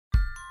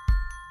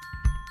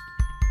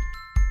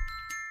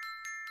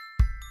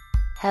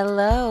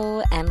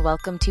Hello, and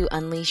welcome to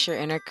Unleash Your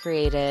Inner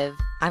Creative.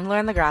 I'm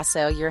Lauren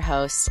LaGrasso, your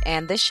host,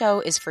 and this show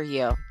is for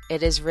you.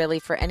 It is really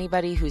for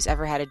anybody who's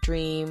ever had a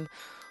dream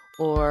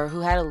or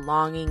who had a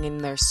longing in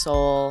their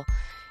soul.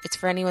 It's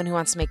for anyone who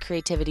wants to make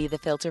creativity the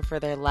filter for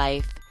their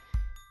life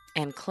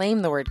and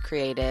claim the word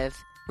creative,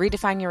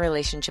 redefine your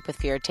relationship with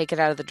fear, take it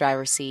out of the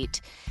driver's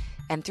seat,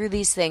 and through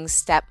these things,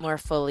 step more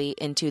fully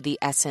into the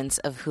essence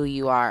of who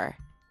you are.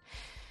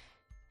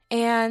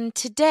 And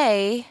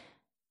today,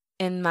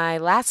 in my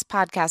last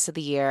podcast of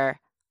the year,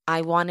 I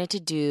wanted to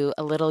do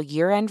a little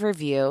year-end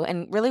review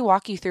and really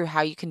walk you through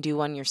how you can do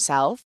one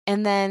yourself,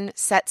 and then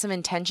set some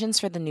intentions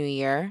for the new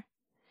year,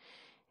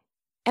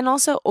 and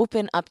also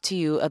open up to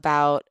you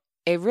about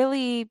a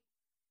really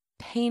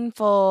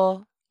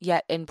painful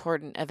yet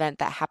important event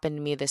that happened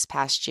to me this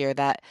past year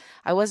that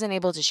I wasn't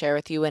able to share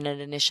with you when it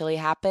initially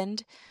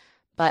happened,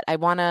 but I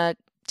want to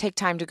take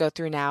time to go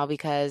through now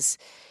because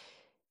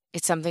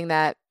it's something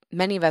that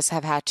many of us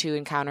have had to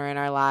encounter in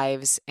our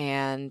lives,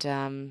 and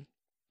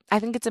I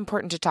think it's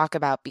important to talk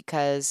about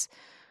because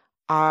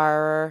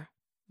our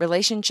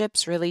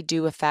relationships really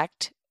do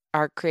affect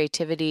our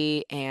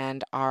creativity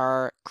and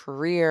our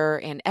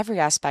career and every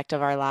aspect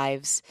of our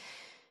lives.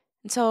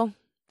 And so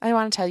I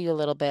want to tell you a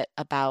little bit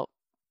about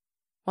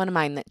one of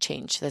mine that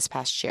changed this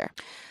past year.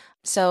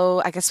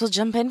 So I guess we'll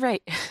jump in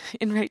right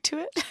to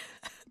it.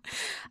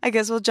 I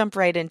guess we'll jump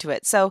right into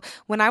it. So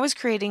when I was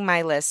creating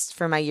my list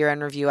for my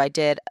year-end review, I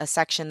did a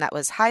section that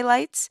was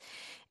highlights,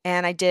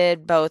 and I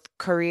did both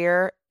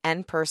career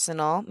and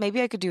personal.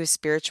 Maybe I could do a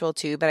spiritual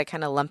too, but I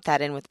kind of lumped that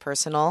in with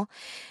personal.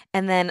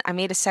 And then I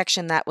made a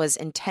section that was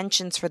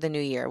intentions for the new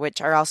year,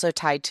 which are also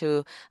tied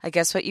to, I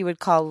guess, what you would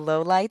call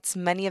lowlights.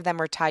 Many of them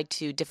are tied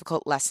to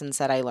difficult lessons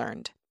that I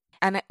learned,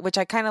 and which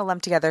I kind of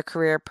lumped together: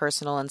 career,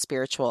 personal, and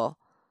spiritual.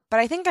 But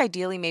I think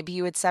ideally maybe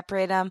you would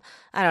separate them.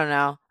 I don't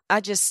know.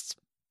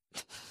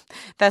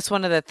 That's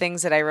one of the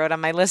things that I wrote on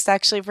my list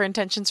actually for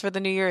intentions for the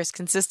new year is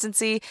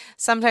consistency.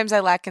 Sometimes I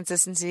lack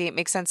consistency. It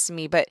makes sense to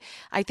me, but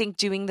I think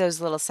doing those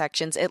little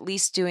sections, at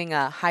least doing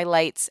a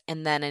highlights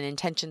and then an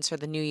intentions for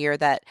the new year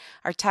that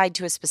are tied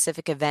to a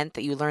specific event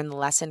that you learn the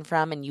lesson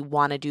from and you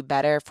want to do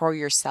better for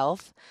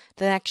yourself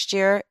the next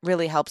year,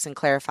 really helps in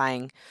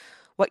clarifying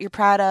what you're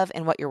proud of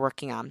and what you're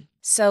working on.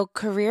 So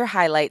career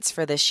highlights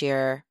for this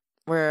year,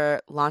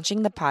 we're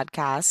launching the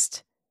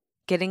podcast,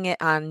 getting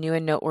it on New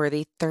and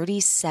Noteworthy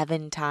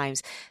 37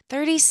 times.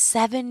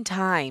 37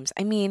 times.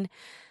 I mean,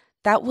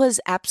 that was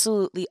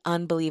absolutely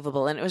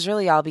unbelievable. And it was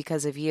really all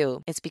because of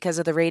you. It's because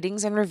of the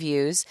ratings and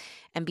reviews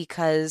and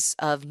because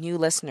of new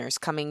listeners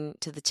coming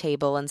to the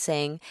table and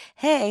saying,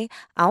 hey,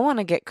 I want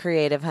to get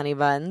creative, honey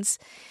buns.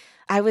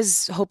 I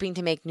was hoping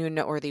to make New and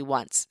Noteworthy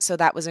once, so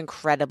that was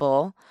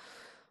incredible.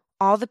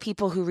 All the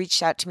people who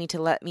reached out to me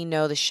to let me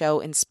know the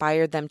show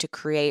inspired them to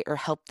create or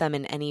helped them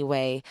in any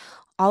way.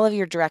 All of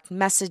your direct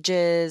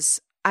messages.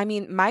 I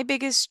mean, my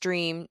biggest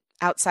dream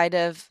outside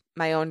of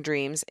my own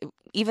dreams,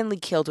 evenly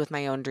killed with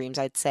my own dreams,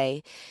 I'd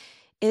say,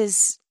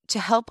 is to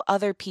help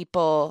other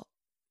people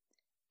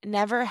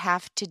never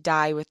have to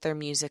die with their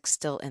music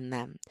still in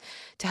them.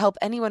 To help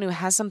anyone who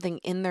has something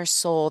in their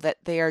soul that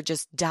they are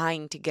just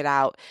dying to get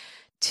out,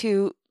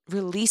 to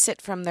release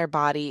it from their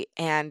body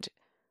and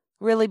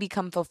really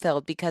become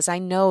fulfilled, because I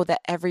know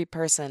that every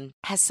person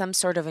has some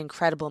sort of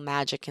incredible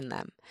magic in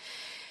them.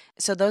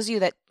 So those of you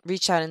that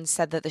reached out and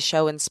said that the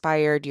show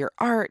inspired your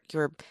art,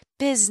 your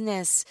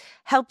business,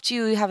 helped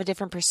you have a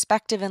different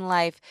perspective in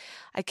life,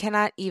 I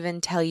cannot even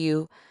tell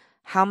you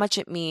how much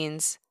it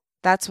means.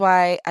 That's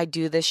why I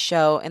do this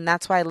show, and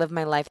that's why I live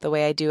my life the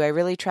way I do. I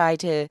really try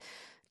to,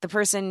 the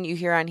person you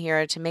hear on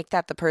here, to make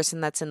that the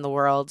person that's in the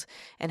world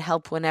and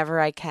help whenever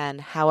I can,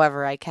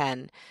 however I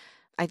can.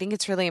 I think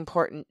it's really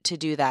important to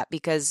do that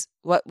because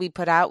what we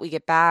put out, we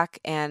get back,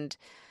 and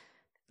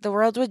the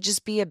world would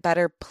just be a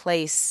better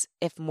place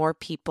if more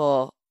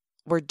people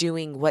were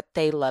doing what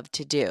they love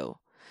to do.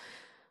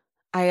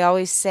 I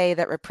always say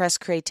that repressed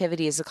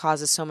creativity is the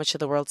cause of so much of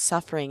the world's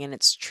suffering, and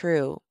it's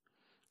true.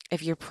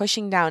 If you're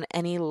pushing down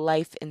any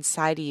life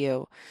inside of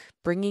you,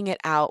 bringing it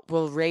out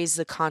will raise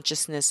the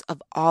consciousness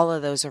of all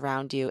of those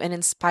around you and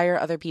inspire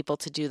other people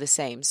to do the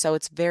same. So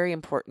it's very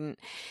important,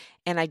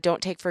 and I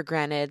don't take for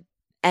granted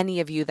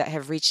any of you that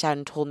have reached out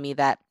and told me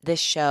that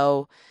this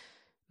show,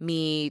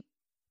 me,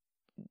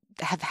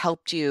 have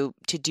helped you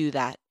to do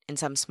that in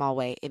some small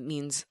way. It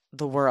means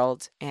the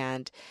world,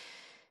 and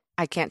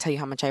I can't tell you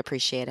how much I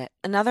appreciate it.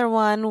 Another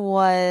one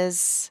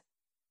was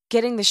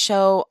getting the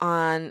show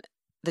on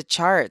the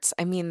charts.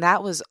 I mean,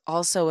 that was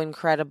also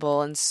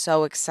incredible and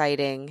so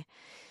exciting.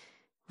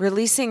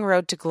 Releasing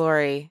Road to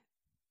Glory,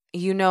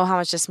 you know how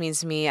much this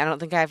means to me. I don't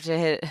think I have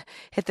to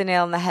hit the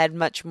nail on the head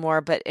much more,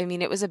 but I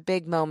mean, it was a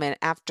big moment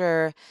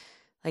after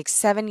like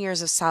 7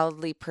 years of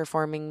solidly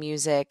performing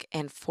music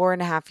and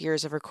 4.5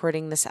 years of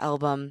recording this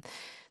album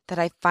that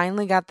I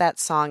finally got that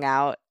song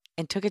out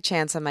and took a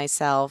chance on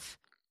myself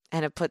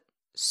and have put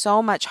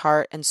so much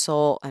heart and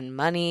soul and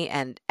money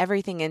and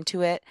everything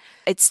into it.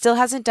 It still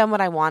hasn't done what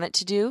I want it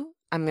to do.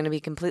 I'm going to be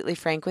completely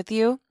frank with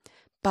you,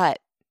 but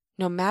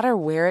no matter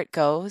where it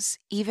goes,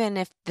 even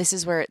if this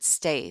is where it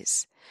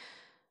stays,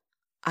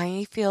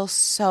 I feel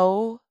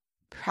so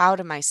proud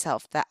of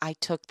myself that I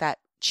took that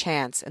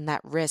chance and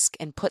that risk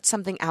and put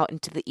something out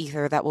into the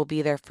ether that will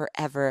be there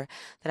forever,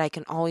 that I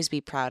can always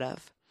be proud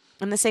of.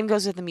 And the same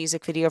goes with the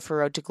music video for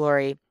Road to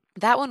Glory.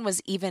 That one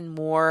was even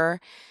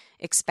more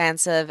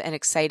expansive and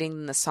exciting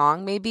than the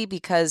song, maybe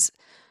because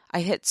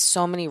I hit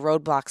so many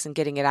roadblocks in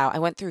getting it out. I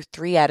went through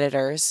 3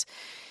 editors.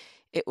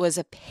 It was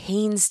a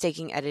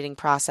painstaking editing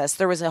process.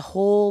 There was a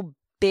whole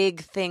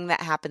big thing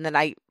that happened that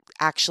I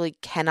actually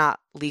cannot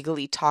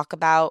legally talk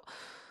about,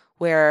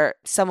 where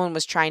someone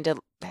was trying to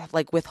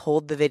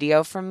withhold the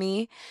video from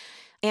me.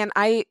 And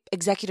I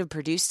executive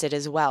produced it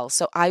as well.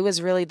 So I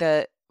was really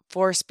the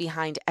force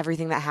behind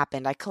everything that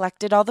happened. I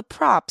collected all the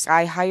props.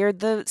 I hired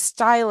the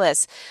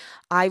stylist.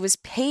 I was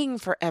paying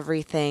for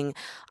everything.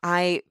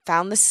 I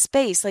found the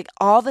space,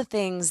 all the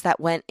things that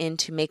went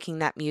into making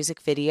that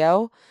music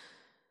video.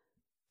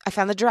 I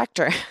found the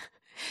director.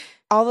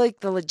 All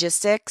the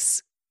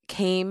logistics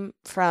came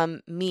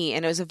from me,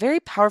 and it was a very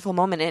powerful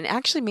moment, and it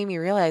actually made me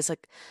realize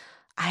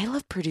I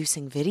love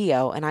producing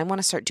video, and I want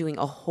to start doing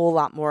a whole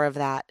lot more of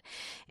that.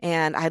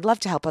 And I'd love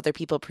to help other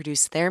people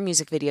produce their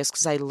music videos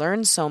because I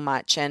learned so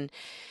much. And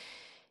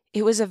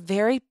it was a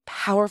very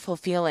powerful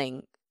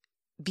feeling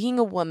being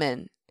a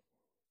woman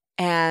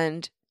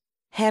and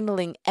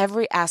handling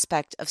every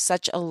aspect of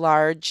such a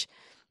large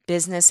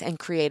business and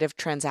creative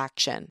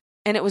transaction.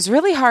 And it was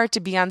really hard to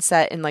be on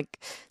set and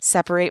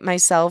separate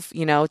myself,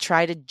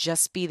 try to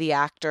just be the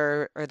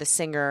actor or the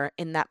singer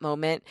in that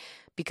moment,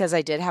 because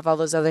I did have all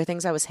those other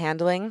things I was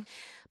handling.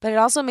 But it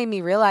also made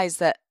me realize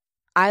that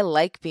I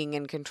like being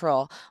in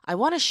control. I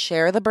want to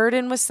share the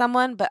burden with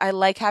someone, but I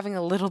like having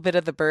a little bit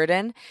of the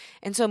burden.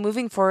 And so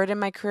moving forward in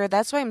my career,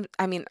 that's why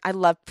I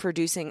love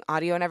producing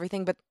audio and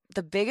everything. But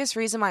the biggest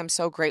reason why I'm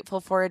so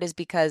grateful for it is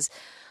because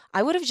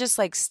I would have just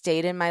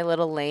stayed in my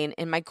little lane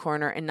in my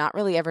corner and not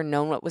really ever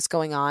known what was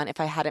going on if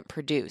I hadn't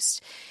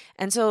produced.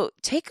 And so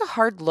take a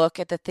hard look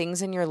at the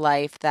things in your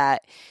life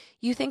that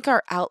you think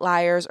are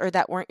outliers or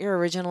that weren't your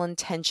original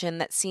intention,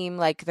 that seem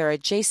like they're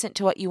adjacent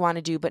to what you want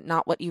to do, but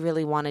not what you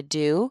really want to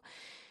do.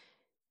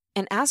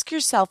 And ask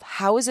yourself,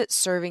 how is it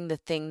serving the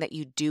thing that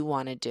you do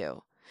want to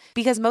do?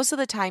 Because most of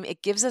the time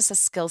it gives us a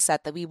skill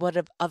set that we would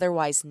have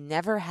otherwise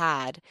never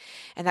had,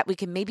 and that we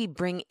can maybe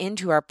bring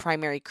into our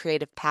primary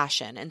creative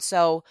passion. And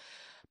so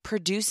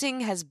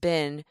producing has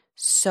been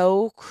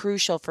so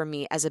crucial for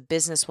me as a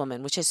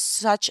businesswoman, which is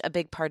such a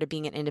big part of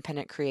being an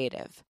independent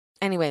creative.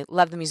 Anyway,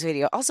 love the music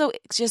video. Also,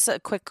 just a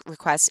quick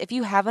request. If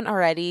you haven't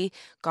already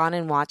gone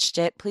and watched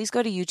it, please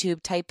go to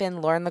YouTube, type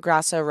in Lauren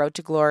LaGrasso, Road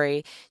to Glory.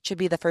 It should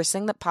be the first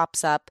thing that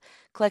pops up.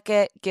 Click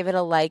it, give it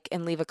a like,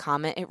 and leave a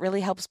comment. It really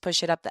helps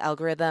push it up the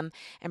algorithm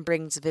and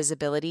brings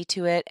visibility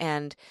to it.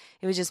 And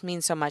it would just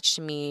mean so much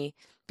to me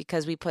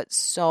because we put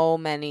so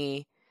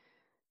many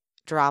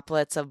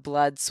droplets of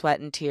blood, sweat,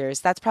 and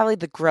tears. That's probably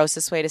the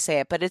grossest way to say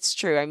it, but it's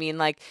true.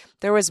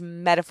 There was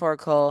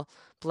metaphorical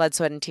blood,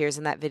 sweat, and tears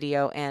in that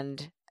video,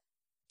 and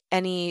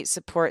any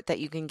support that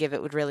you can give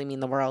it would really mean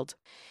the world.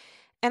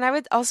 And I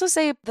would also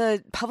say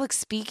the public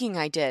speaking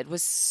I did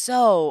was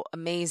so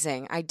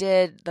amazing. I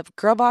did the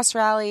Girl Boss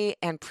Rally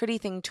and Pretty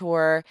Thing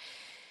Tour,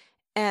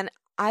 and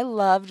I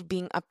loved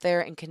being up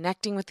there and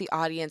connecting with the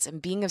audience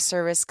and being of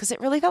service because it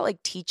really felt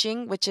like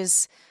teaching, which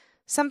is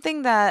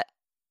something that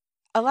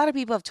a lot of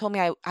people have told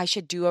me I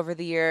should do over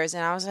the years.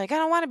 And I was like, I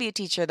don't want to be a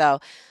teacher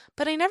though.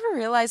 But I never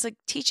realized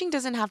teaching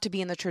doesn't have to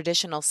be in the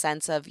traditional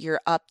sense of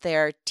you're up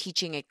there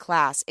teaching a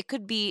class. It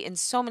could be in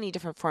so many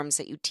different forms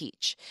that you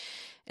teach.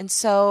 And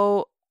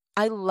so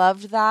I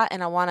loved that,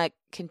 and I want to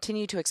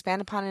continue to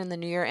expand upon it in the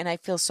new year. And I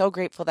feel so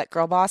grateful that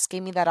Girl Boss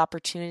gave me that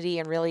opportunity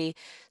and really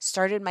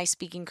started my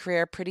speaking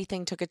career. Pretty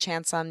Thing took a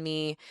chance on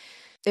me.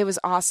 It was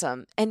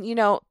awesome. And,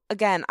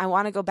 again, I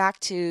want to go back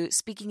to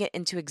speaking it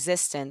into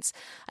existence.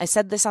 I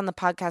said this on the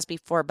podcast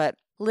before, but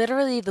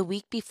literally the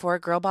week before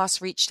Girl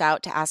Boss reached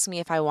out to ask me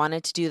if I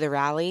wanted to do the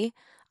rally,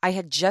 I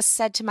had just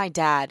said to my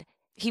dad,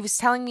 he was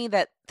telling me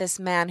that this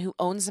man who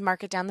owns the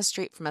market down the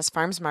street from us,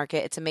 Farms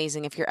Market, it's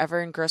amazing. If you're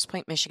ever in Grosse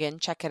Pointe, Michigan,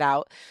 check it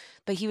out.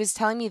 But he was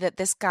telling me that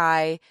this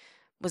guy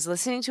was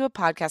listening to a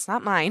podcast,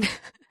 not mine,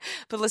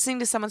 but listening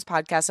to someone's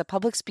podcast. A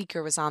public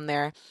speaker was on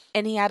there,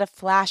 and he had a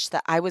flash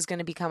that I was going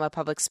to become a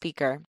public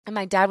speaker. And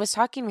my dad was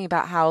talking to me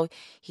about how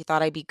he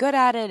thought I'd be good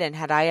at it, and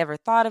had I ever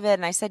thought of it?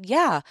 And I said,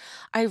 yeah,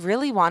 I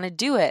really want to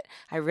do it.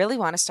 I really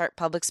want to start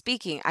public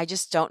speaking. I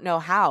just don't know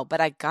how, but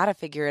I got to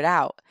figure it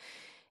out.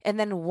 And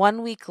then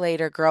 1 week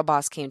later, Girl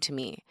Boss came to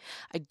me.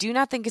 I do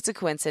not think it's a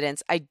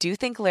coincidence. I do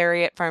think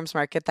Larry at Farms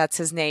Market, that's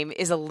his name,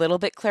 is a little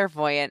bit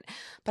clairvoyant.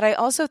 But I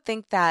also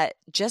think that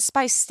just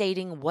by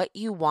stating what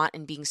you want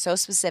and being so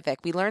specific,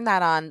 we learned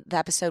that on the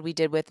episode we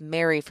did with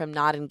Mary from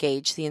Not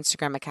Engaged, the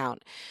Instagram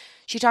account.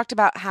 She talked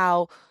about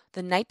how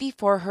the night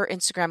before her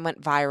Instagram went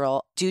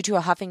viral due to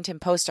a Huffington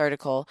Post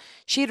article,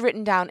 she had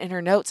written down in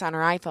her notes on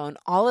her iPhone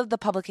all of the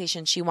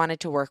publications she wanted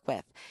to work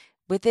with.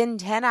 within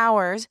 10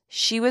 hours,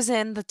 she was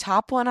in the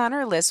top one on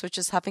her list, which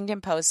is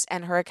Huffington Post,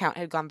 and her account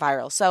had gone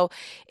viral. So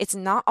it's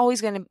not always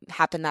going to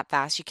happen that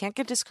fast. You can't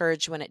get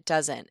discouraged when it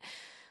doesn't.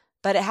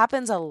 But it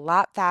happens a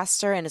lot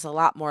faster and is a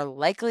lot more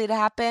likely to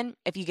happen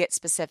if you get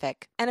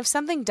specific. And if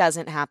something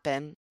doesn't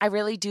happen, I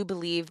really do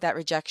believe that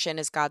rejection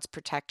is God's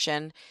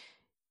protection.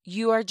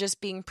 You are just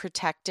being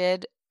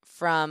protected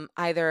from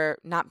either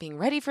not being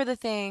ready for the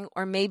thing,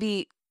 or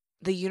maybe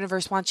the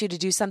universe wants you to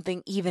do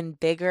something even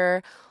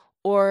bigger,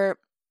 or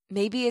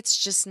maybe it's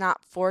just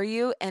not for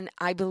you. And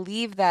I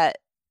believe that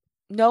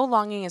no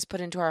longing is put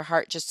into our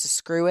heart just to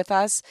screw with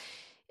us.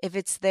 If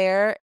it's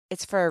there,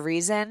 it's for a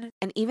reason.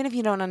 And even if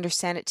you don't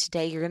understand it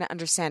today, you're going to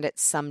understand it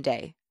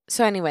someday.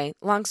 So anyway,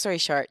 long story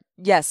short,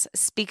 yes,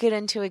 speak it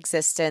into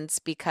existence,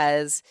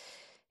 because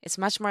it's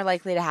much more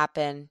likely to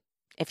happen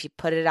if you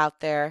put it out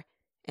there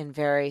in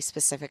very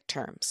specific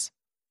terms.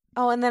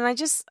 Oh, and then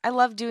I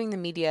love doing the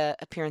media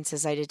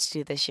appearances I did to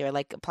do this year,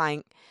 like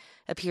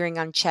appearing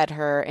on Ched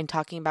Her and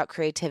talking about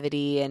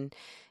creativity. And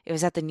it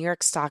was at the New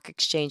York Stock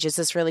Exchange. It's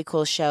this really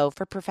cool show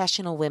for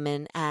professional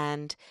women,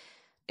 and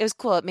it was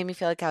cool. It made me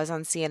feel like I was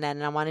on CNN,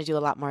 and I want to do a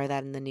lot more of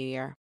that in the new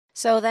year.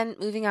 So then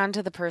moving on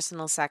to the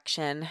personal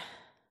section.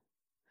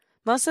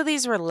 Most of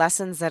these were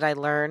lessons that I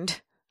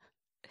learned.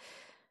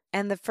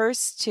 And the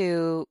first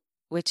two,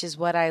 which is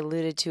what I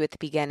alluded to at the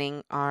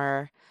beginning,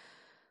 are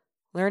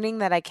learning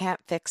that I can't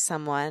fix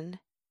someone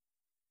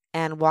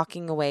and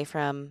walking away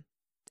from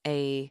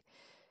I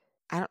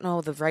don't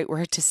know the right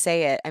word to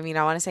say it. I mean,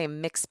 I want to say a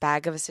mixed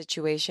bag of a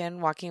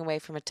situation, walking away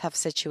from a tough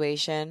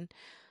situation,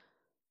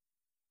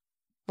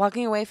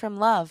 walking away from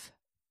love.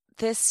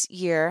 This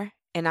year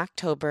in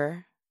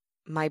October,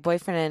 my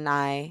boyfriend and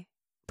I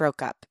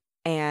broke up.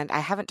 And I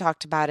haven't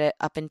talked about it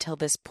up until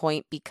this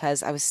point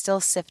because I was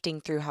still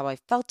sifting through how I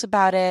felt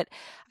about it.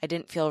 I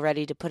didn't feel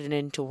ready to put it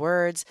into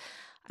words.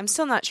 I'm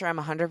still not sure I'm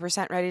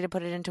 100% ready to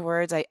put it into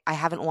words. I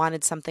haven't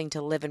wanted something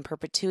to live in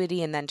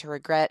perpetuity and then to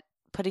regret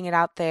putting it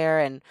out there.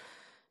 And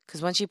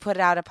because once you put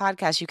out a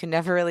podcast, you can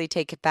never really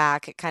take it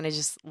back. It kind of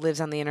just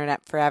lives on the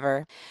internet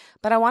forever.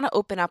 But I want to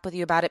open up with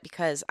you about it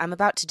because I'm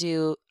about to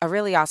do a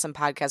really awesome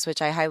podcast,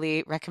 which I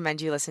highly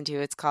recommend you listen to.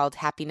 It's called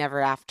Happy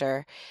Never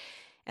After.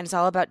 And it's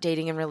all about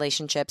dating and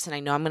relationships. And I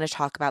know I'm going to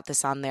talk about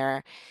this on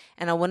there.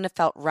 And I wouldn't have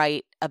felt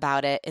right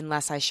about it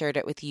unless I shared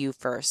it with you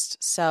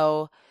first.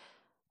 So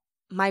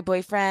my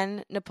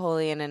boyfriend,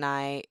 Napoleon, and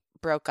I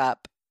broke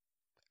up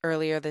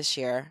earlier this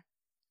year.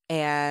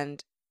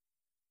 And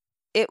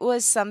it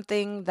was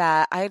something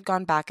that I had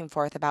gone back and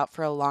forth about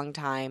for a long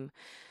time.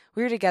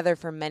 We were together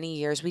for many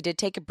years. We did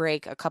take a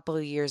break a couple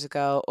of years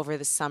ago over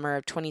the summer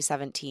of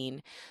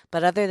 2017.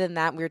 But other than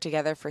that, we were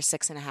together for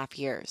 6.5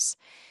 years.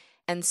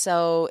 And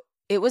so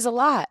it was a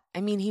lot. I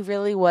mean, he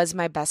really was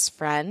my best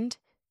friend.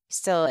 He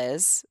still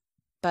is.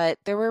 But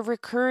there were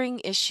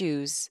recurring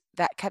issues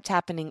that kept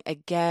happening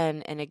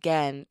again and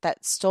again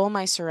that stole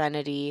my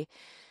serenity,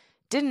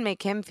 didn't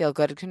make him feel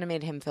good. It couldn't have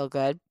made him feel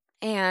good.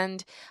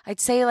 And I'd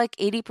say like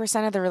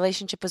 80% of the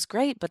relationship was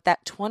great, but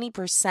that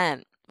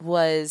 20%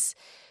 was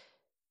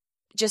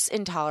just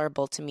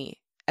intolerable to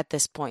me at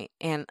this point.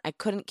 And I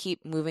couldn't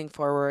keep moving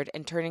forward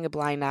and turning a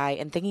blind eye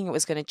and thinking it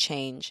was going to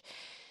change.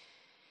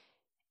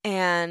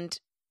 And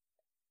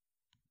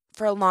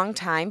for a long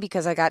time,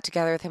 because I got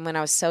together with him when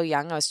I was so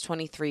young, I was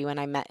 23 when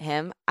I met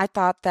him, I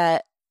thought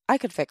that I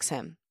could fix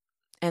him.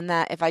 And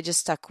that if I just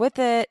stuck with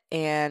it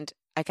and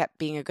I kept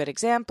being a good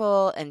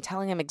example and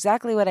telling him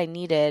exactly what I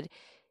needed,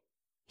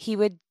 he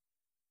would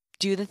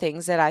do the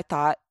things that I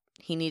thought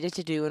he needed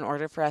to do in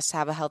order for us to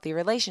have a healthy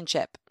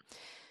relationship.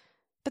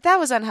 But that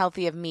was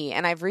unhealthy of me.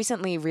 And I've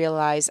recently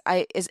realized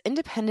as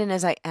independent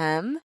as I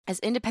am,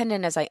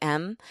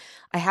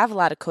 I have a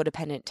lot of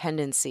codependent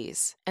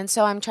tendencies. And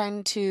so I'm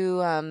trying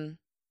to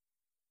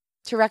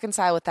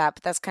reconcile with that.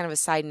 But that's kind of a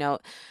side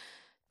note.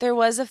 There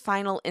was a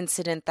final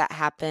incident that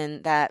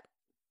happened that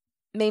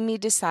made me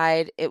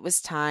decide it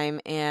was time.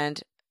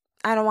 And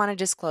I don't want to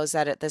disclose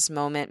that at this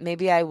moment.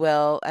 Maybe I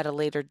will at a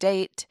later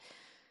date.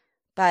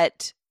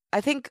 But I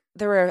think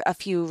there were a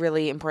few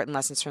really important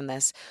lessons from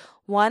this.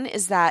 One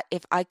is that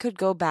if I could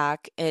go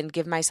back and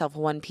give myself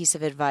one piece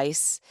of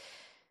advice,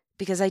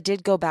 because I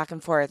did go back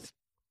and forth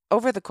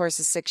over the course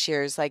of 6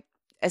 years, like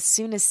as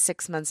soon as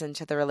 6 months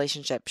into the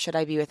relationship, should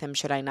I be with him,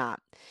 should I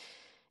not?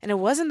 And it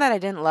wasn't that I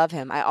didn't love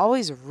him. I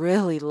always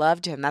really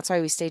loved him. That's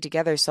why we stayed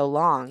together so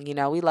long. You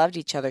know, we loved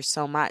each other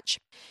so much.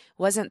 It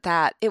wasn't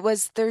that. It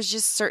was, there's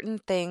just certain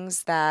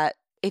things that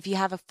if you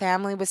have a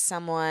family with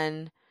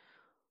someone,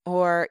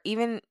 or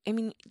even, I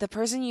mean, the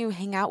person you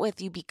hang out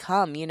with, you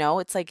become, you know,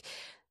 it's like,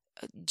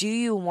 do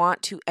you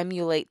want to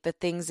emulate the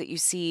things that you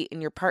see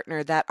in your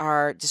partner that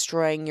are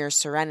destroying your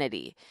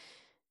serenity?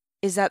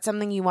 Is that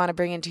something you want to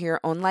bring into your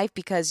own life?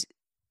 Because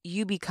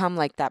you become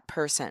like that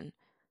person.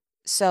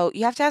 So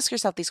you have to ask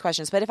yourself these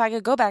questions. But if I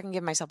could go back and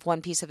give myself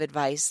one piece of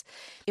advice,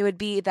 it would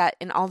be that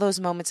in all those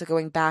moments of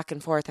going back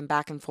and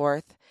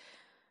forth,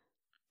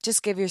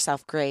 just give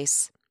yourself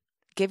grace.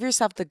 Give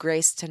yourself the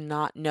grace to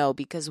not know,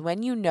 because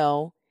when you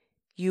know,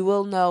 you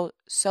will know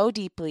so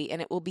deeply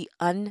and it will be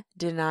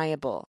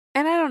undeniable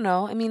And I don't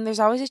know. I mean, there's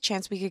always a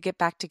chance we could get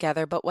back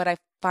together, but what I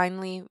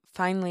finally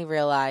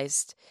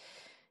realized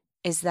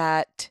is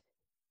that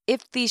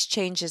if these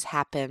changes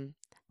happen,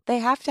 they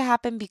have to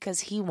happen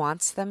because he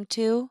wants them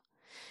to,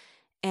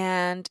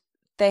 and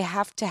they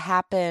have to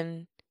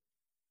happen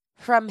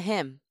from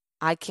him.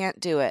 I can't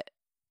do it.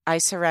 I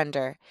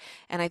surrender.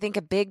 And I think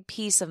a big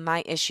piece of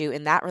my issue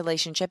in that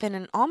relationship and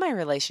in all my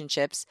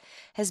relationships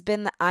has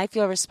been that I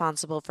feel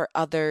responsible for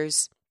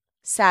others'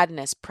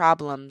 sadness,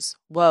 problems,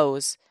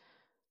 woes,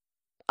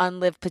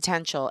 unlived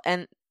potential.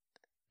 And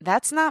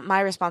that's not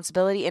my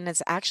responsibility. And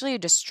it's actually a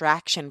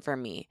distraction for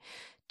me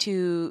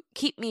to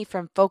keep me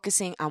from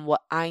focusing on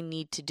what I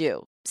need to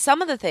do.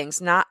 Some of the things,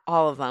 not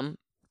all of them,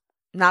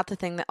 not the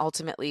thing that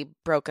ultimately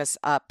broke us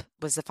up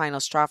was the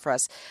final straw for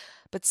us.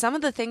 But some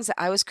of the things that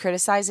I was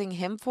criticizing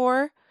him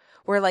for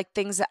were like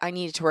things that I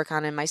needed to work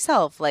on in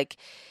myself. Like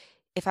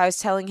if I was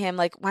telling him,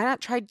 like, why not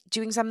try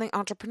doing something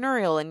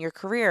entrepreneurial in your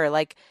career?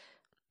 Like,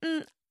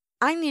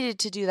 I needed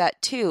to do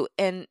that too.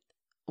 And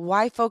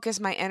why focus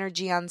my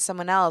energy on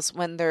someone else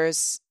when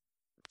there's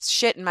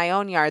shit in my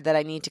own yard that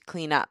I need to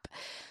clean up?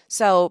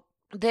 So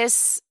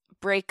this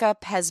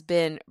breakup has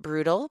been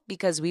brutal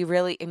because he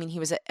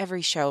was at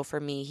every show for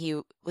me.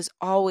 He was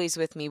always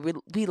with me.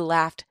 We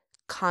laughed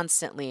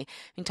constantly.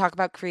 Talk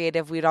about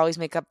creative. We'd always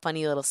make up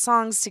funny little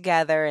songs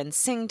together and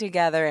sing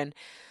together, and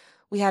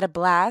we had a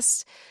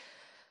blast.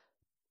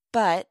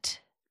 But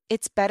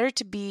it's better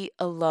to be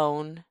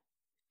alone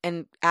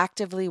and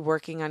actively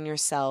working on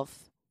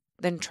yourself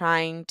than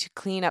trying to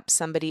clean up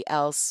somebody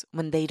else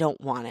when they don't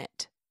want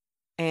it.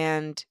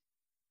 And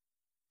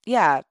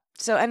yeah,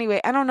 so anyway,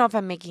 I don't know if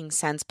I'm making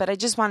sense, but I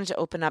just wanted to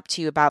open up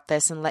to you about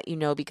this and let you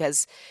know,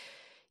 because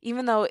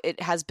even though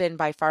it has been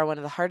by far one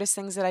of the hardest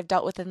things that I've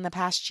dealt with in the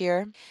past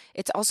year,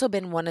 it's also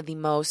been one of the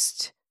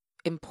most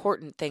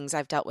important things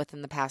I've dealt with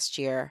in the past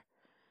year.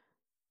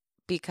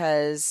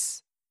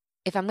 Because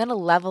if I'm going to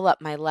level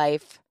up my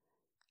life,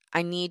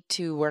 I need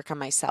to work on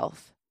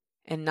myself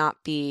and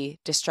not be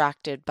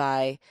distracted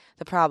by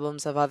the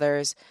problems of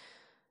others.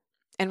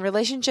 And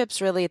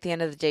relationships really at the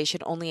end of the day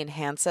should only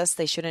enhance us.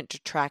 They shouldn't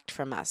detract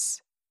from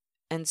us.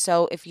 And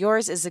so if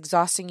yours is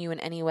exhausting you in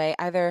any way,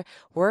 either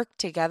work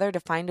together to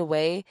find a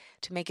way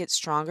to make it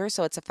stronger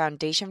so it's a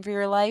foundation for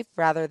your life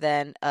rather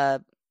than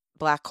a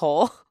black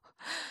hole.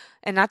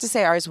 And not to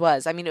say ours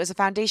was. I mean, it was a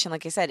foundation,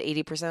 like I said,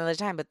 80% of the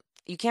time, but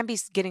you can't be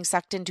getting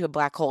sucked into a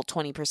black hole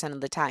 20%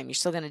 of the time. You're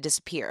still going to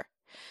disappear.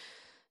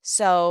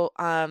 So,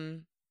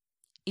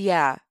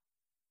 yeah.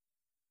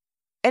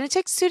 And it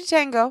takes two to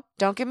tango.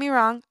 Don't get me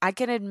wrong. I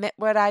can admit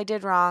what I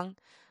did wrong.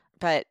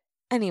 But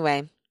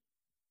anyway,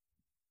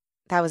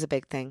 that was a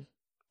big thing.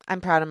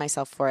 I'm proud of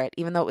myself for it.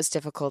 Even though it was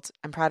difficult,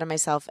 I'm proud of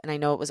myself, and I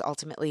know it was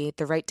ultimately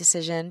the right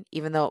decision,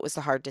 even though it was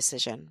the hard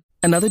decision.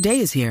 Another day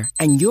is here,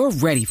 and you're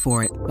ready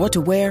for it. What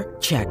to wear?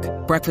 Check.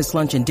 Breakfast,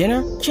 lunch, and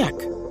dinner? Check.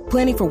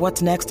 Planning for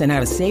what's next and how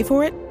to save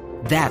for it?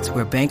 That's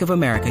where Bank of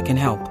America can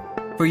help.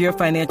 For your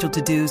financial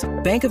to-dos,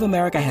 Bank of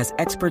America has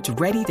experts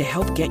ready to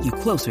help get you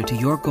closer to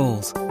your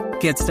goals.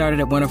 Get started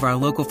at one of our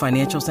local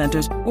financial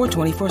centers or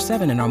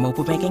 24/7 in our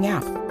mobile banking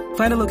app.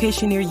 Find a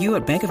location near you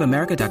at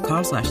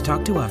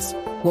bankofamerica.com/talktous.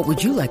 What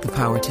would you like the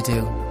power to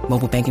do?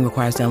 Mobile banking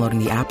requires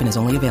downloading the app and is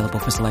only available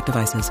for select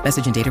devices.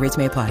 Message and data rates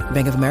may apply.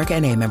 Bank of America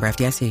NA, member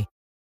FDIC.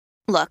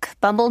 Look,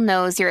 Bumble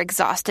knows you're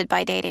exhausted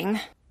by dating.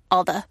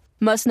 All the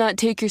must not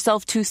take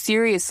yourself too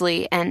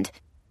seriously and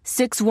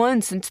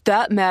 6'1" since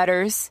that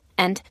matters.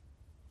 And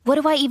what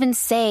do I even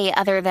say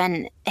other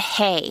than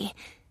hey?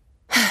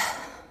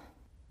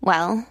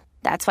 Well,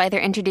 that's why they're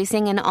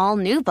introducing an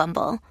all-new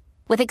Bumble.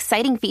 With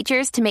exciting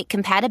features to make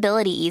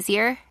compatibility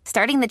easier,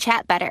 starting the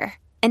chat better,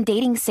 and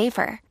dating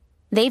safer.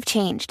 They've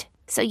changed,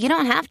 so you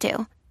don't have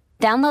to.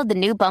 Download the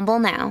new Bumble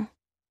now.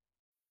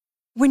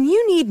 When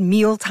you need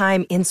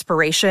mealtime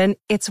inspiration,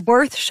 it's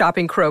worth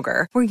shopping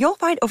Kroger, where you'll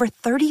find over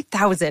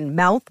 30,000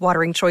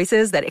 mouth-watering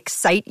choices that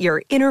excite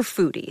your inner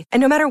foodie. And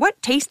no matter what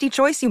tasty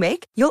choice you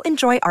make, you'll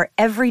enjoy our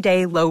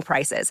everyday low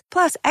prices,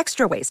 plus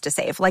extra ways to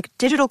save, like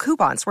digital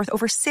coupons worth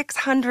over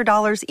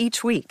 $600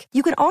 each week.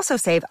 You can also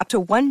save up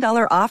to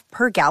 $1 off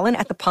per gallon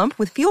at the pump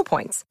with fuel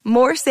points.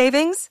 More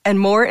savings and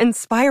more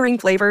inspiring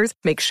flavors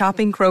make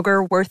shopping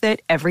Kroger worth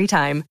it every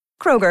time.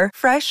 Kroger,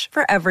 fresh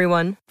for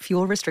everyone.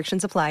 Fuel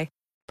restrictions apply.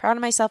 Proud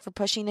of myself for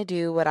pushing to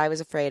do what I was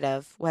afraid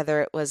of,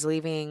 whether it was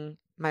leaving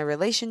my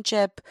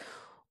relationship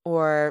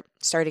or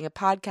starting a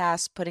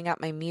podcast, putting out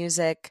my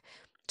music,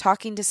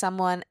 talking to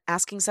someone,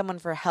 asking someone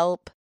for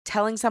help,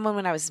 telling someone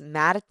when I was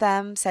mad at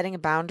them, setting a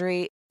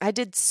boundary. I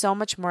did so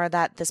much more of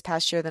that this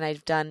past year than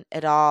I've done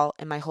at all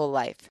in my whole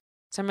life.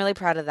 So I'm really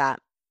proud of that.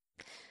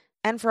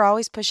 And for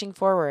always pushing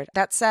forward.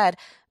 That said,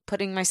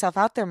 putting myself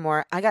out there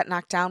more, I got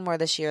knocked down more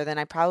this year than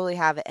I probably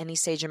have at any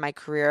stage in my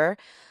career.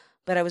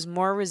 But I was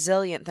more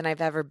resilient than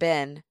I've ever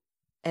been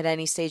at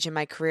any stage in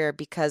my career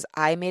because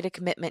I made a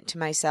commitment to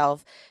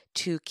myself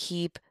to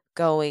keep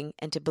going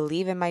and to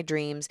believe in my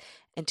dreams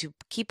and to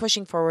keep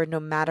pushing forward no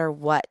matter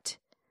what.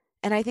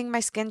 And I think my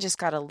skin just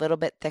got a little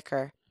bit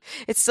thicker.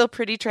 It's still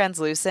pretty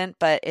translucent,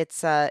 but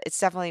it's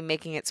definitely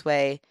making its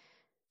way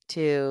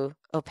to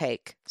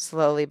opaque,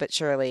 slowly but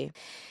surely.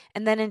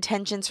 And then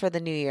intentions for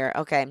the new year.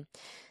 Okay.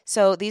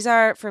 So these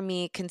are for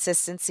me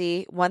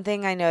consistency. One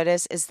thing I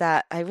notice is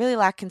that I really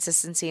lack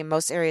consistency in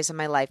most areas of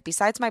my life.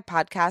 Besides my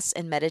podcasts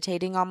and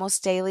meditating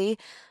almost daily,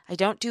 I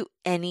don't do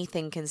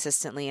anything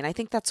consistently. And I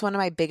think that's one of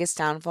my biggest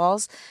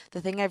downfalls.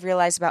 The thing I've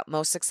realized about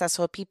most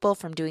successful people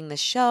from doing the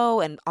show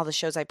and all the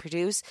shows I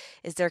produce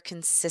is they're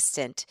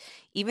consistent.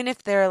 Even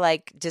if they're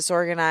like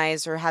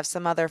disorganized or have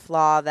some other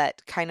flaw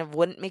that kind of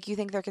wouldn't make you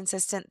think they're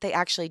consistent, they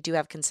actually do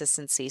have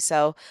consistency.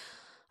 So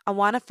I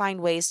want to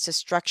find ways to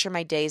structure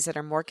my days that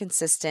are more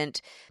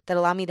consistent, that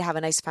allow me to have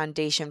a nice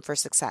foundation for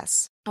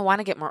success. I want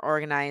to get more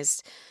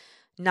organized,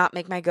 not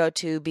make my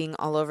go-to being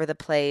all over the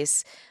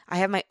place. I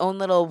have my own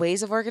little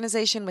ways of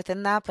organization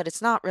within that, but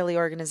it's not really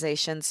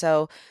organization.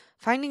 So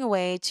finding a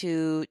way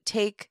to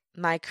take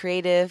my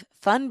creative,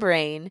 fun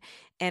brain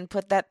and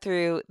put that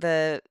through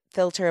the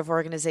filter of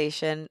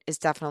organization is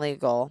definitely a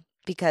goal,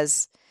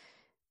 because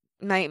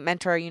my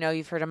mentor,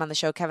 you've heard him on the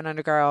show, Kevin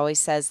Undergar, always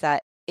says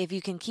that if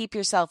you can keep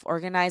yourself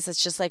organized,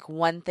 it's just like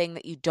one thing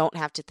that you don't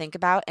have to think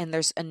about. And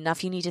there's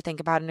enough you need to think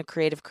about in a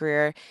creative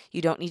career.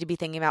 You don't need to be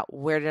thinking about,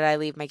 where did I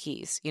leave my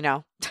keys?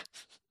 I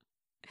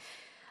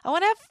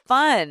want to have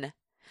fun.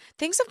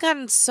 Things have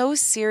gotten so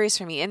serious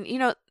for me.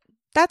 And,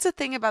 that's the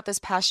thing about this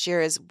past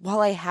year is, while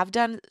I have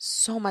done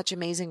so much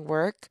amazing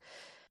work,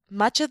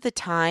 much of the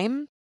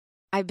time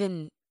I've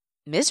been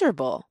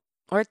miserable,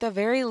 or at the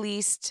very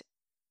least,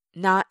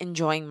 not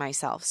enjoying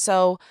myself.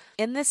 So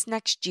in this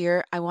next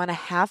year, I want to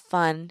have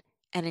fun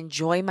and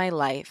enjoy my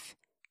life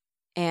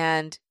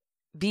and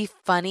be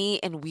funny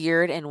and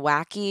weird and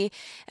wacky.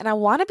 And I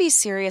want to be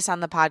serious on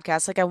the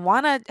podcast. Like, I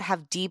want to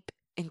have deep,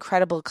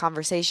 incredible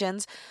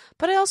conversations,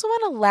 but I also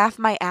want to laugh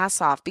my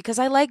ass off, because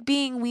I like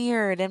being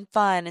weird and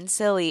fun and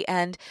silly.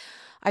 And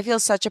I feel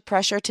such a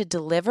pressure to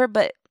deliver,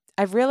 but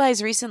I've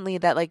realized recently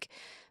that like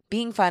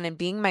being fun and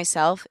being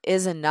myself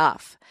is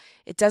enough.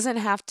 It doesn't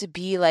have to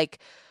be like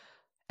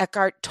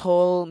Eckhart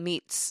Tolle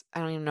meets, I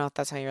don't even know if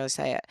that's how you really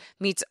say it,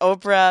 meets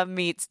Oprah,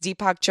 meets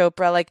Deepak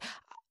Chopra. Like,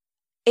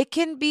 it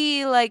can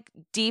be like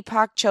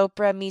Deepak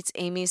Chopra meets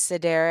Amy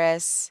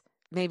Sedaris.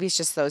 Maybe it's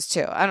just those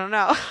two. I don't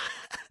know.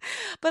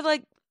 But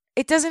like,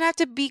 it doesn't have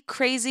to be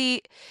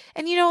crazy.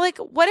 And like,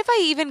 what if I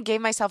even gave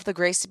myself the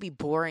grace to be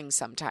boring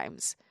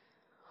sometimes?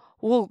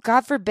 Well,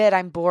 God forbid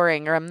I'm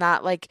boring, or I'm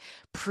not like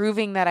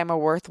proving that I'm a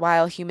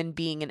worthwhile human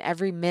being in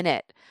every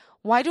minute.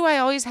 Why do I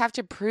always have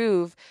to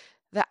prove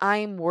that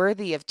I'm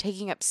worthy of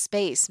taking up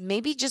space?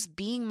 Maybe just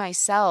being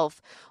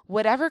myself,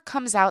 whatever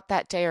comes out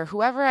that day, or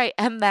whoever I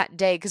am that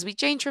day, because we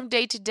change from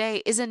day to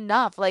day, is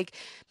enough. Like,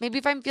 maybe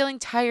if I'm feeling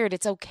tired,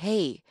 it's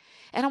okay.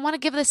 And I want to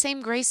give the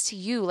same grace to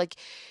you. Like,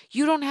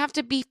 you don't have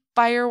to be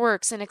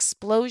fireworks and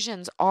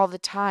explosions all the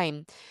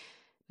time.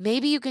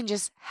 Maybe you can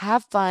just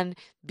have fun,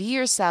 be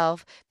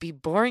yourself, be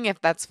boring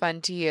if that's fun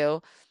to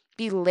you,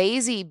 be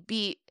lazy,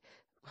 be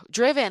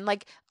driven.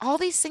 Like, all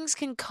these things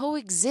can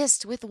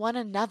coexist with one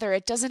another.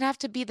 It doesn't have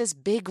to be this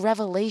big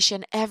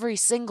revelation every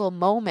single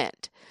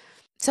moment.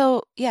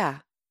 So yeah,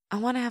 I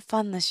want to have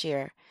fun this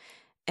year,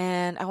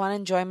 and I want to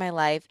enjoy my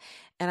life,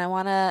 and I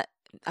want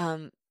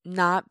to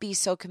not be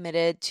so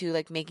committed to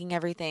like making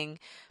everything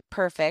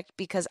perfect,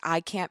 because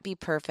I can't be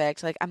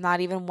perfect. Like, I'm not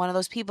even one of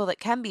those people that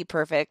can be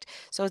perfect.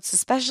 So it's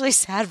especially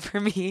sad for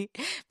me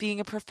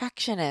being a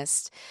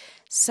perfectionist.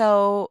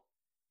 So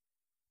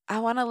I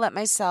want to let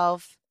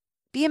myself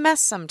be a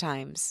mess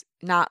sometimes.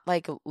 Not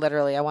like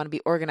literally, I want to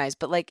be organized,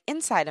 but like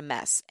inside a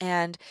mess.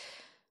 And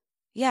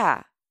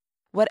yeah,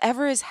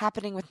 whatever is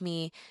happening with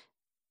me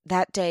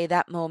that day,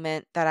 that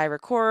moment that I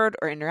record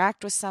or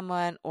interact with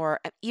someone,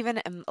 or even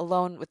am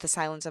alone with the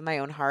silence of my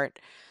own heart,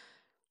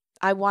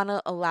 I want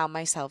to allow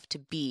myself to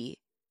be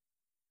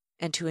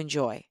and to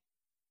enjoy.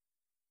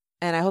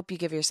 And I hope you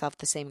give yourself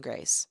the same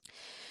grace.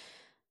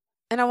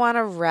 And I want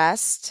to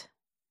rest.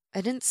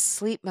 I didn't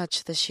sleep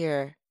much this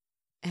year,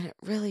 and it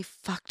really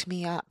fucked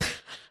me up.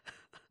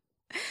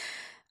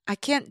 I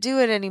can't do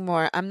it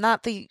anymore. I'm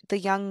not the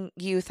young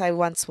youth I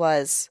once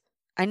was.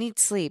 I need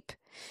sleep.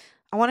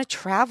 I want to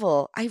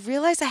travel. I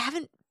realize I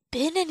haven't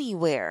been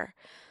anywhere.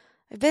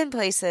 I've been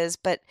places,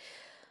 but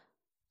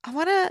I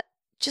want to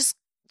just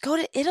go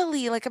to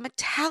Italy. Like, I'm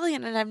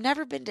Italian and I've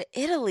never been to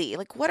Italy.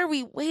 Like, what are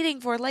we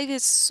waiting for? Life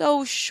is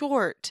so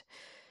short.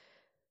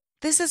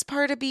 This is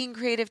part of being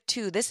creative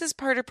too. This is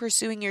part of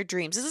pursuing your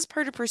dreams. This is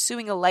part of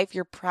pursuing a life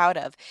you're proud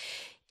of,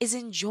 is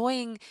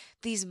enjoying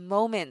these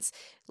moments,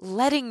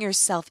 letting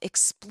yourself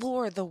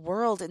explore the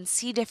world and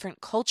see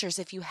different cultures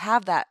if you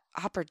have that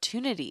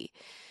opportunity.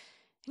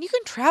 And you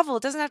can travel.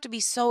 It doesn't have to be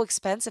so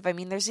expensive. I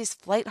mean, there's these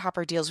flight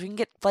hopper deals. We can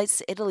get flights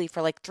to Italy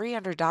for like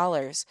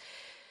 $300.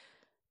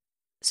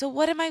 So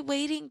what am I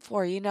waiting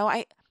for?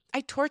 I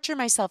torture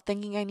myself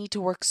thinking I need to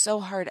work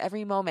so hard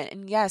every moment.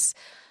 And yes,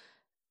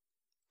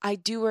 I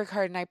do work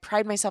hard and I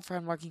pride myself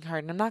on working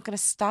hard, and I'm not going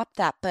to stop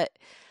that. But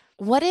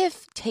what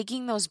if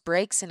taking those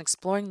breaks and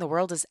exploring the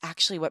world is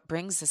actually what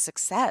brings the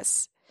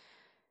success?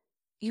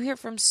 You hear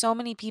from so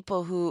many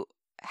people who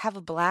have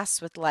a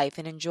blast with life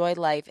and enjoy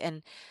life,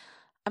 and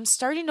I'm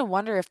starting to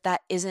wonder if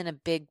that isn't a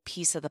big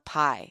piece of the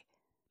pie.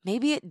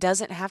 Maybe it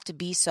doesn't have to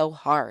be so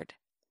hard.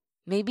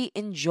 Maybe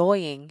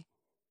enjoying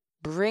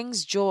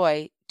brings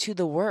joy to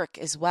the work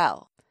as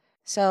well.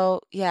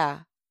 So,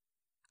 yeah,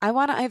 I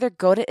want to either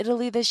go to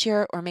Italy this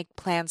year or make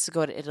plans to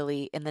go to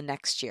Italy in the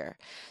next year.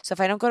 So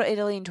if I don't go to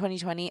Italy in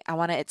 2020, I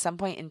want to at some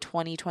point in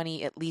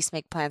 2020 at least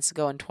make plans to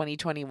go in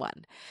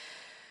 2021.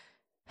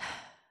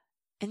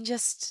 And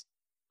just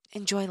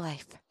enjoy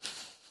life.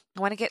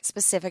 I want to get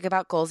specific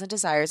about goals and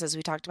desires, as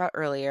we talked about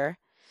earlier.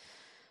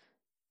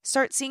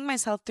 Start seeing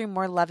myself through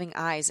more loving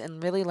eyes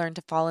and really learn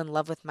to fall in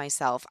love with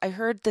myself. I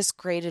heard this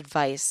great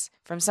advice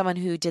from someone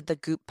who did the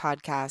Goop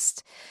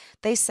podcast.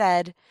 They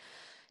said,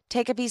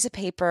 take a piece of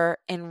paper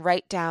and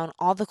write down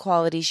all the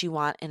qualities you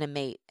want in a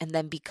mate and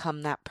then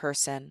become that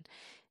person.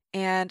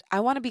 And I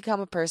want to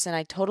become a person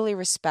I totally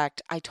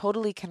respect, I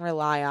totally can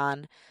rely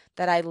on,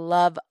 that I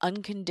love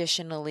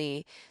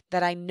unconditionally,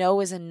 that I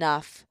know is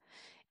enough.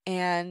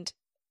 And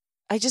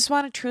I just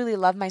want to truly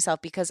love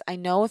myself because I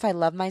know if I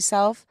love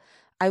myself,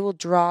 I will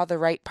draw the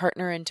right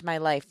partner into my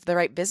life, the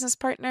right business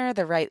partner,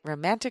 the right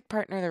romantic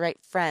partner, the right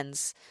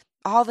friends,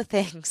 all the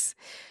things.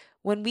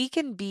 When we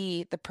can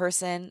be the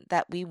person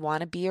that we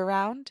want to be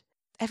around,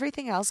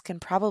 everything else can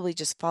probably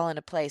just fall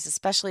into place,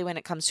 especially when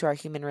it comes to our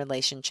human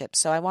relationships.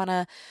 So I want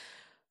to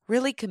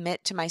really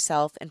commit to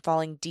myself and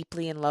falling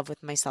deeply in love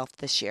with myself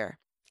this year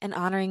and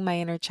honoring my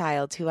inner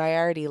child who I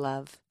already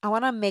love. I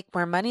want to make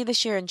more money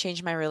this year and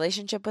change my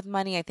relationship with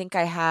money. I think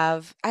I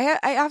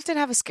often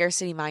have a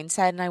scarcity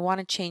mindset, and I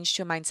want to change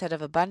to a mindset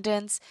of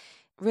abundance,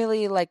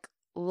 really like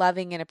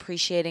loving and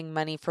appreciating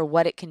money for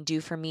what it can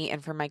do for me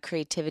and for my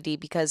creativity,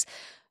 because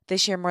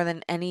this year more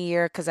than any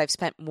year, because I've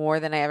spent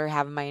more than I ever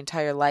have in my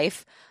entire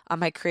life on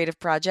my creative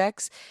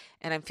projects,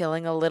 and I'm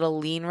feeling a little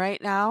lean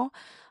right now.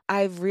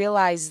 I've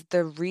realized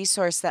the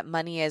resource that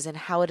money is and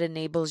how it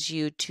enables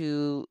you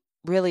to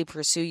really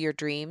pursue your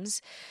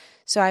dreams.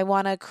 So I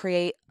want to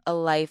create a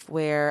life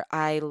where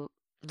I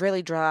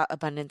really draw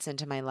abundance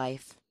into my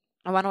life.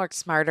 I want to work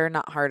smarter,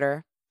 not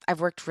harder.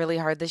 I've worked really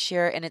hard this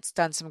year and it's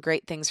done some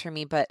great things for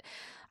me, but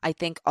I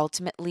think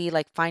ultimately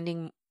like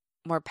finding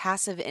more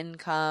passive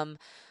income,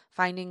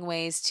 finding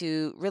ways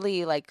to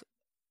really like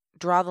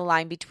draw the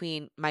line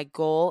between my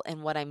goal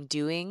and what I'm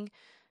doing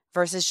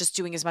versus just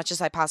doing as much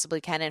as I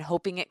possibly can and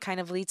hoping it kind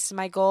of leads to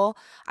my goal.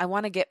 I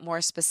want to get more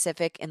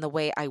specific in the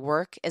way I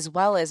work as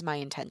well as my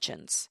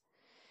intentions.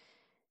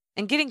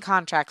 And getting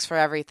contracts for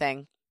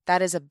everything.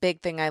 That is a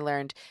big thing I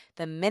learned.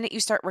 The minute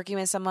you start working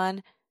with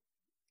someone,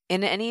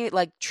 in any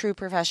like true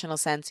professional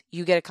sense,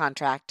 you get a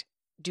contract.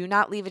 Do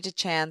not leave it to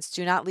chance.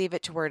 Do not leave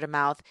it to word of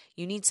mouth.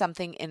 You need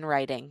something in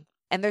writing.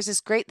 And there's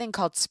this great thing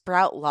called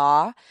Sprout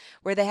Law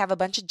where they have a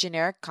bunch of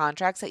generic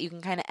contracts that you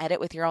can kind of edit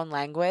with your own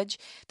language.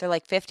 They're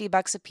like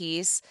 $50 a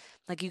piece.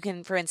 Like you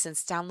can, for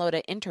instance, download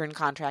an intern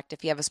contract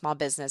if you have a small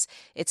business.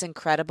 It's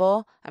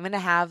incredible. I'm going to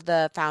have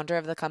the founder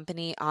of the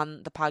company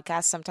on the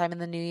podcast sometime in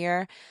the new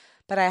year,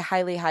 but I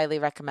highly, highly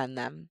recommend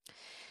them.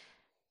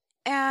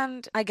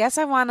 And I guess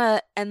I want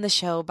to end the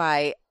show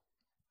by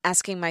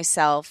asking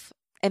myself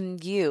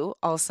and you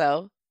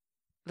also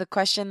the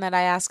question that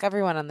I ask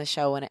everyone on the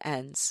show when it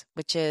ends,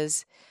 which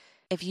is,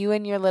 if you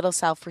and your little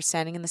self were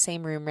standing in the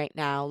same room right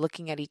now,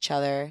 looking at each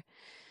other,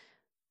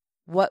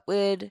 what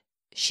would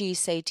she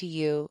say to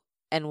you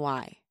and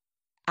why?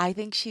 I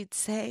think she'd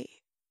say,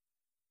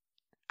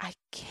 I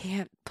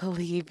can't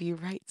believe you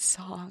write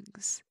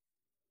songs.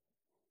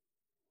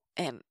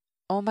 And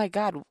oh my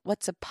God,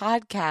 what's a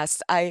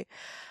podcast?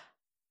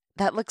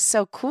 That looks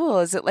so cool.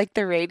 Is it like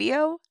the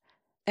radio?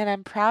 And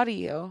I'm proud of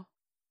you.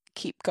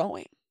 Keep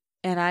going.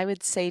 And I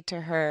would say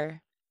to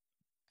her,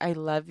 I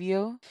love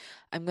you.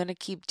 I'm going to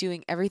keep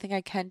doing everything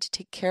I can to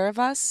take care of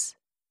us.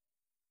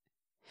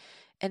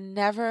 And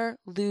never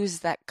lose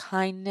that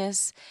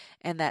kindness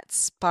and that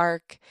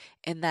spark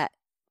and that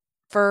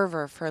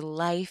fervor for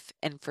life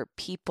and for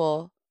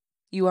people.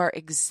 You are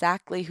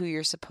exactly who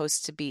you're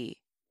supposed to be.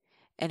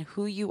 And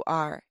who you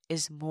are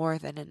is more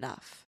than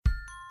enough.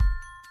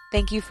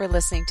 Thank you for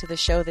listening to the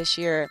show this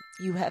year.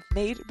 You have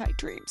made my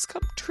dreams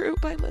come true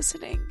by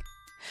listening.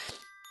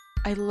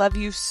 I love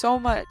you so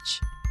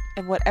much,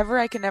 and whatever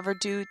I can ever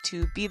do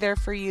to be there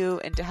for you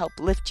and to help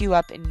lift you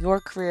up in your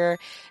career,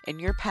 in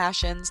your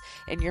passions,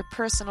 in your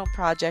personal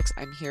projects,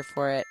 I'm here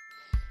for it.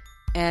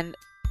 And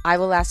I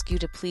will ask you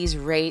to please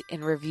rate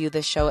and review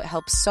the show. It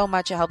helps so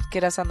much. It helps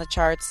get us on the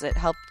charts. It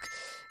helped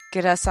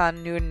get us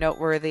on New and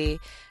Noteworthy.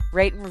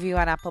 Rate and review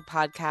on Apple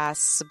Podcasts.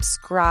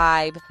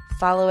 Subscribe.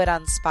 Follow it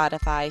on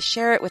Spotify.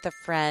 Share it with a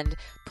friend.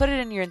 Put it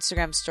in your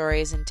Instagram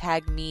stories and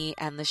tag me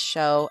and the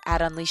show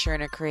at Unleash Your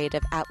Inner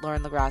Creative at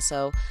Lauren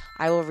LaGrasso.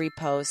 I will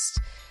repost.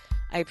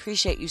 I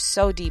appreciate you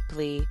so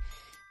deeply.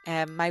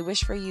 And my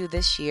wish for you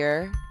this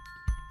year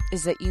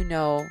is that you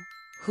know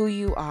who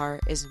you are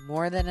is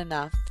more than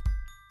enough.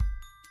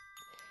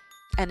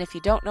 And if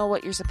you don't know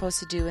what you're supposed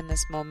to do in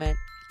this moment,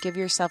 give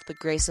yourself the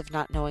grace of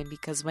not knowing,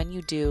 because when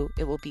you do,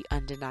 it will be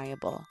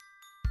undeniable.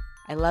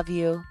 I love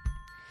you.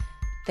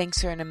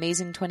 Thanks for an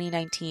amazing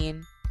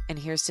 2019, and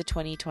here's to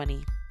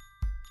 2020.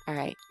 All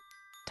right,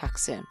 talk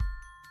soon.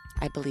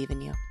 I believe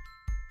in you.